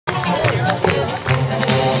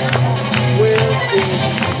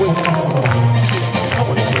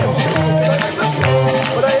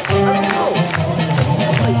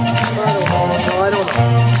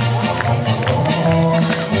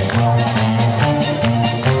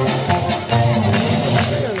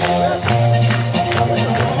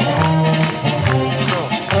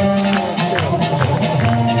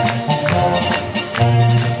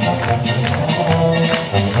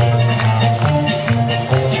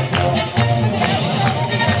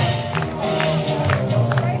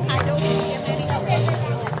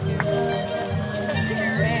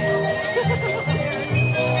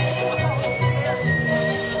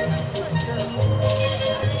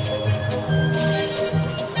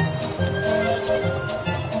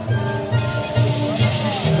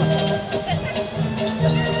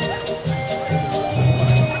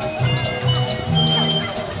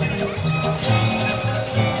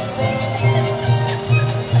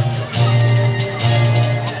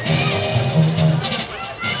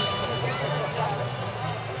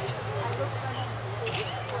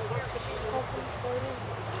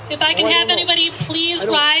if I can have anybody please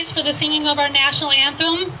rise for the singing of our national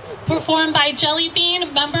anthem, performed by Jelly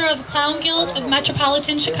Bean, member of the Clown Guild of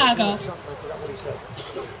Metropolitan Chicago.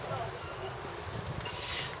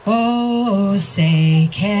 Oh, say,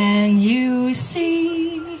 can you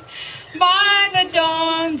see by the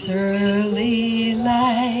dawn's early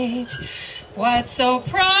light what so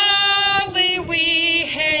proudly we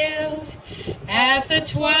hailed at the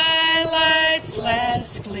twilight's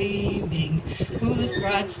last gleaming, whose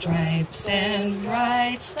broad stripes and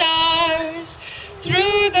bright stars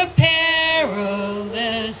through the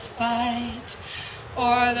perilous fight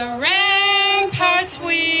o'er the ramparts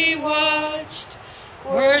we watched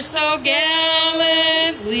were so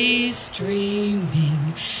gallantly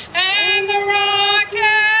streaming, and the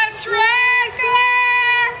rocket's red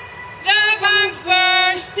glare, the bombs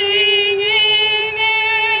bursting in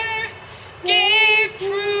air, gave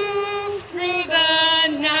proof through the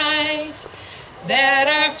night that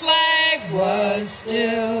our flag was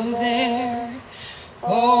still there.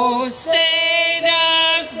 Oh, say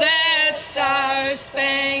does that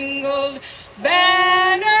star-spangled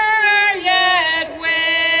banner yet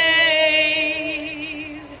wave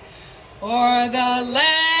o'er the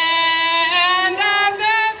land of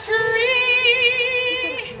the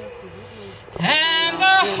free and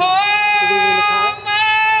the home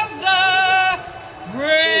of the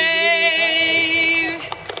brave?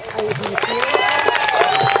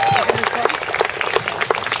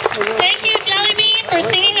 Thank you, Jelly Bean, for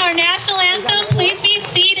singing our national anthem. Please be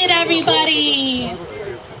seated, everybody.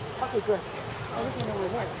 Okay, good. I didn't know where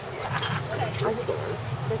it was.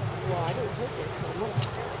 I didn't take it so much.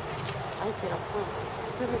 I said up front.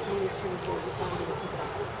 So much money she was going to find me to pick it up.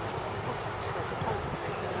 That's a fun.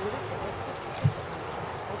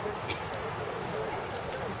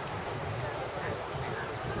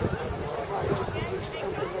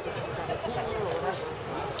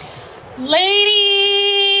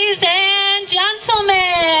 Ladies and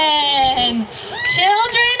gentlemen,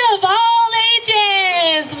 children of all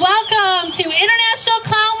ages, welcome to International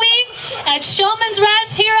Clown Week at Showmen's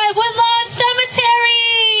Rest here at Woodlawn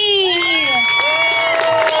Cemetery.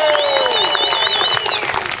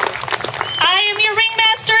 I am your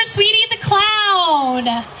ringmaster, Sweetie the Clown.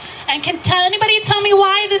 And can anybody tell me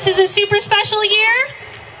why this is a super special year?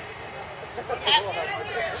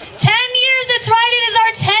 10 years, that's right, it is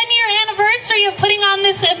our 10-year anniversary of putting on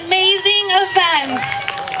this amazing event.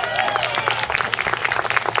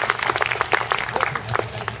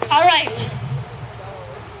 All right.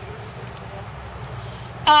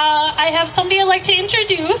 I have somebody I'd like to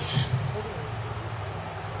introduce.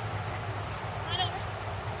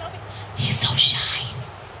 He's so shy.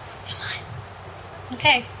 Come on.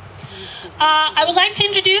 Okay. I would like to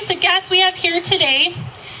introduce the guest we have here today.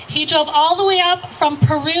 He drove all the way up from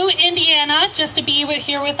Peru, Indiana, just to be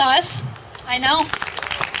here with us. I know.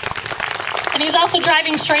 And he's also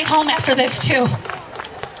driving straight home after this, too.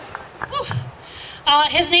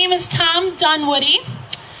 His name is Tom Dunwoody.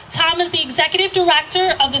 Tom is the executive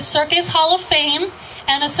director of the Circus Hall of Fame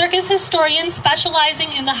and a circus historian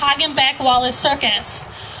specializing in the Hagenbeck Wallace Circus,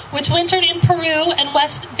 which wintered in Peru and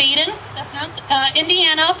West Baden,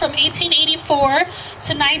 Indiana, from 1884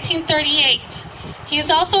 to 1938. He is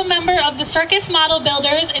also a member of the Circus Model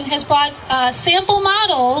Builders and has brought sample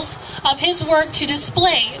models of his work to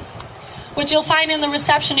display, which you'll find in the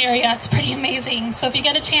reception area. It's pretty amazing. So if you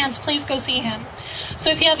get a chance, please go see him. So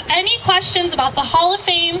if you have any questions about the Hall of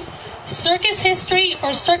Fame, circus history,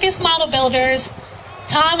 or circus model builders,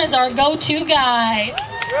 Tom is our go-to guy.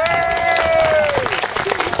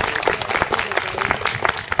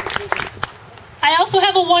 I also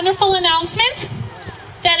have a wonderful announcement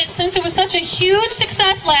that since it was such a huge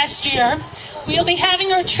success last year, we'll be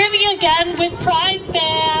having our trivia again with prize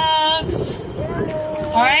bags.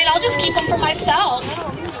 All right, I'll just keep them for myself.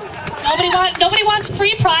 Nobody wants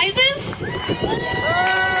free prizes? All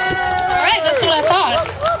right, that's what I thought.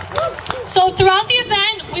 So throughout the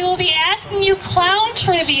event, we will be asking you clown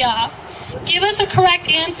trivia. Give us a correct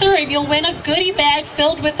answer and you'll win a goodie bag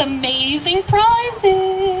filled with amazing prizes.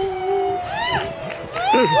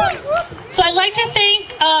 So I'd like to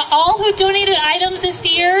thank all who donated items this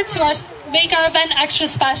year to make our event extra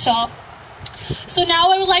special. So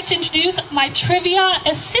now I would like to introduce my trivia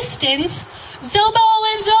assistants, Zobo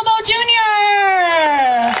and Zobo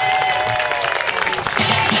Jr.